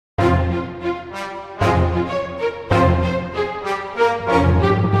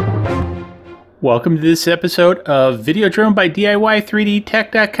Welcome to this episode of Video Drone by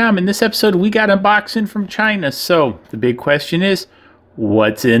DIY3DTech.com. In this episode, we got unboxing from China. So the big question is,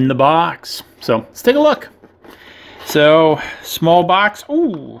 what's in the box? So let's take a look. So small box.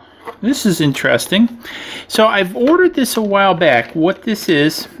 Ooh, this is interesting. So I've ordered this a while back. What this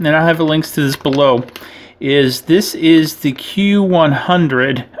is, and I'll have the links to this below, is this is the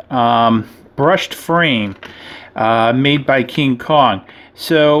Q100 brushed frame made by Kingkong.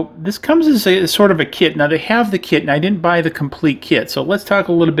 So this comes as a sort of a kit. Now they have the kit, and I didn't buy the complete kit. So let's talk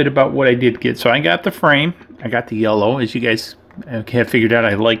a little bit about what I did get. So I got the frame. I got the yellow. As you guys have figured out,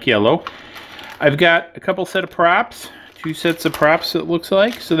 I like yellow. I've got a couple set of props. 2 sets of props, it looks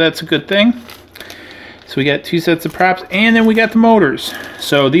like. So that's a good thing. So we got 2 sets of props. And then we got the motors.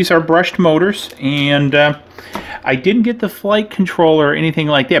 So these are brushed motors. And I didn't get the flight controller or anything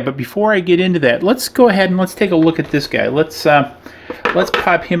like that. But before I get into that, let's go ahead and let's take a look at this guy. Let's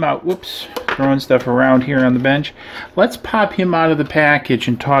pop him out. Whoops, throwing stuff around here on the bench. Let's pop him out of the package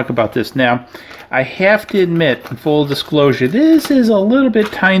and talk about this. Now, I have to admit, in full disclosure, this is a little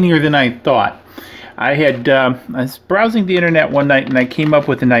bit tinier than I thought. I was browsing the internet one night and I came up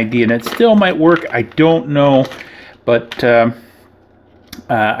with an idea, and it still might work. I don't know, but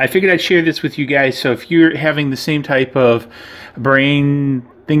I figured I'd share this with you guys. So if you're having the same type of brain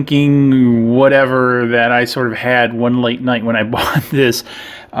thinking whatever that I sort of had one late night when I bought this,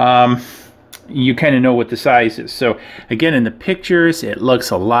 you kind of know what the size is. So again, in the pictures it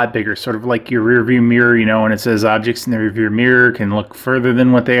looks a lot bigger, sort of like your rear view mirror, you know, when it says objects in the rear view mirror can look further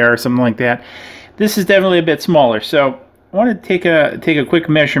than what they are, something like that. This is definitely a bit smaller. So I want to take a quick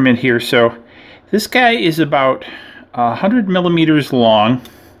measurement here. So this guy is about 100 millimeters long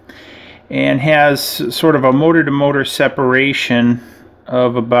and has sort of a motor to motor separation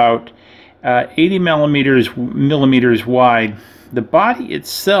of about 80 millimeters wide. The body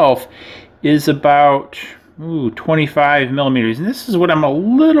itself is about 25 millimeters, and this is what I'm a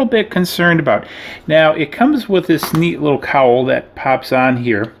little bit concerned about. Now it comes with this neat little cowl that pops on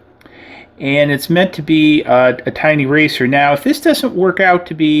here, and it's meant to be a tiny racer. Now if this doesn't work out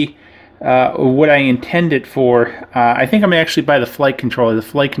to be what I intend it for, I think I'm actually buy the flight controller. The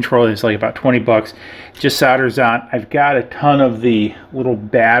flight controller is like about 20 bucks. Just solders on. I've got a ton of the little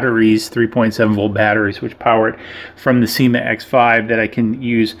batteries, 3.7 volt batteries, which power it from the SEMA X5 that I can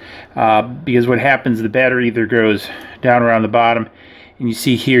use, because what happens, the battery either goes down around the bottom, and you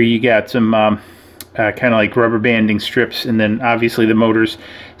see here you got some kind of like rubber banding strips, and then obviously the motors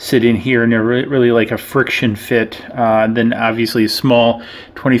sit in here, and they're really like a friction fit. Then obviously a small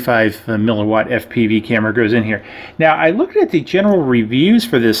 25 milliwatt FPV camera goes in here. Now I looked at the general reviews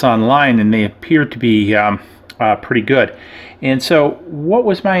for this online, and they appear to be pretty good. And so what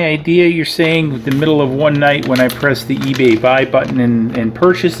was my idea, you're saying, in the middle of one night when I pressed the eBay buy button and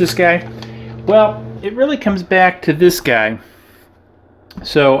purchased this guy? Well, it really comes back to this guy.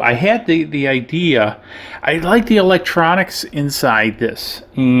 So I had the idea, I like the electronics inside this,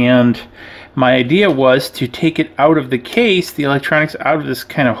 and my idea was to take it out of the case, the electronics out of this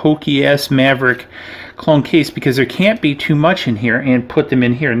kind of hokey-ass Maverick clone case, because there can't be too much in here, and put them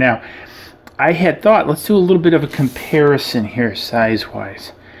in here. Now, I had thought, let's do a little bit of a comparison here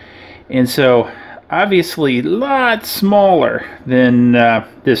size-wise. And so, obviously a lot smaller than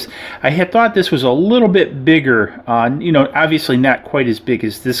this. I had thought this was a little bit bigger, you know, obviously not quite as big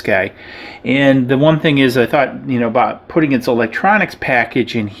as this guy. And the one thing is, I thought, you know, about putting its electronics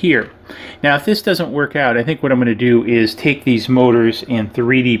package in here. Now if this doesn't work out, I think what I'm going to do is take these motors and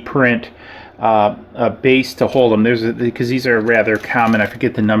 3D print a base to hold them. Because these are rather common, I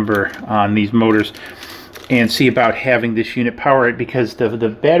forget the number on these motors, and see about having this unit power it, because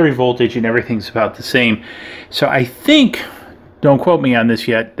the battery voltage and everything's about the same. So I think, don't quote me on this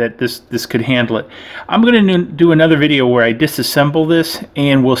yet, that this could handle it. I'm going to do another video where I disassemble this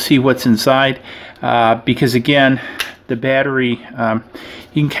and we'll see what's inside, because again, the battery, you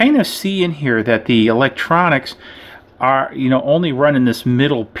can kind of see in here that the electronics are, you know, only running this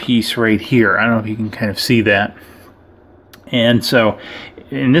middle piece right here. I don't know if you can kind of see that. And so,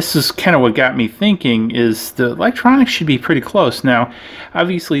 and this is kind of what got me thinking, is the electronics should be pretty close. Now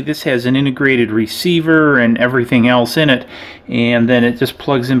obviously this has an integrated receiver and everything else in it, and then it just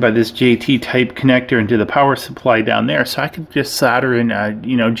plugs in by this JT type connector into the power supply down there. So I could just solder in a,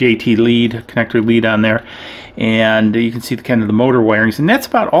 you know, JT lead, connector lead on there, and you can see the kind of the motor wirings, and that's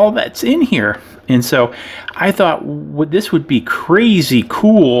about all that's in here. And so I thought this would be crazy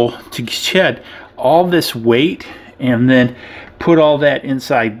cool to shed all this weight and then put all that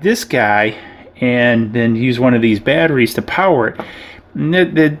inside this guy, and then use one of these batteries to power it. And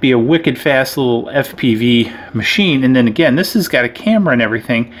that'd be a wicked fast little FPV machine. And then again, this has got a camera and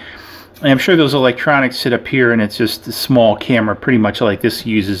everything. And I'm sure those electronics sit up here, and it's just a small camera, pretty much like this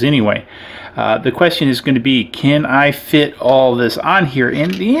uses anyway. The question is going to be, can I fit all this on here?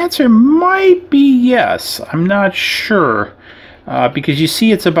 And the answer might be yes. I'm not sure. Because you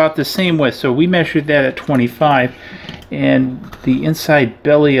see it's about the same width. So we measured that at 25. And the inside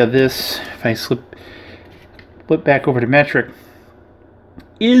belly of this, if I flip back over to metric,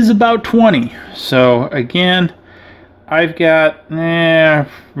 is about 20. So again, I've got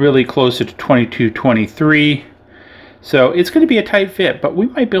really closer to 22, 23. So it's going to be a tight fit, but we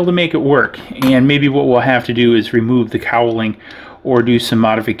might be able to make it work. And maybe what we'll have to do is remove the cowling or do some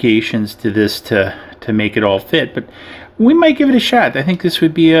modifications to this to make it all fit. But we might give it a shot. I think this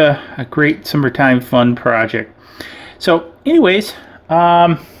would be a great summertime fun project. So anyways,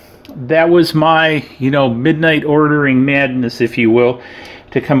 that was my, midnight ordering madness, if you will,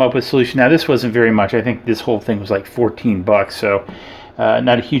 to come up with a solution. Now, this wasn't very much. I think this whole thing was like 14 bucks, so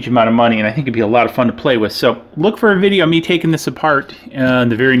not a huge amount of money, and I think it'd be a lot of fun to play with. So look for a video of me taking this apart in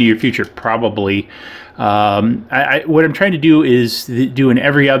the very near future, probably. What I'm trying to do is do an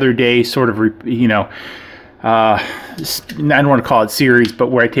every other day sort of, I don't want to call it series, but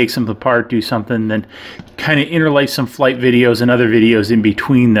where I take something apart, do something, then kind of interlace some flight videos and other videos in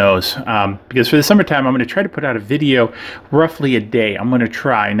between those. Because for the summertime, I'm going to try to put out a video roughly a day. I'm going to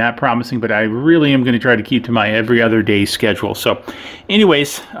try, not promising, but I really am going to try to keep to my every other day schedule. So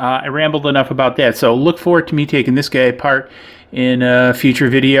anyways, I rambled enough about that. So look forward to me taking this guy apart in a future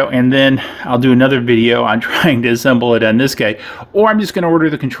video, and then I'll do another video on trying to assemble it on this guy, or I'm just going to order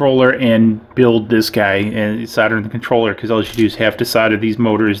the controller and build this guy and solder the controller, because all you do is have to solder these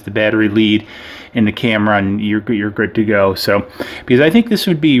motors, the battery lead, and the camera, and you're good to go. So because I think this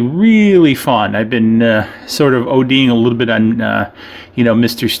would be really fun. I've been sort of ODing a little bit on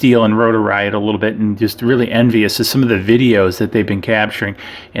Mr. Steel and Rotor Riot a little bit, and just really envious of some of the videos that they've been capturing.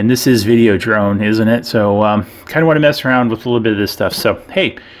 And this is video drone, isn't it? So kind of want to mess around with a little bit of this stuff. So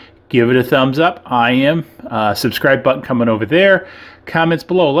hey, give it a thumbs up. I am. Subscribe button coming over there. Comments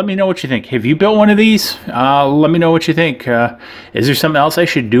below. Let me know what you think. Have you built one of these? Let me know what you think. Is there something else I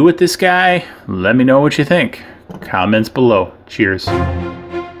should do with this guy? Let me know what you think. Comments below. Cheers.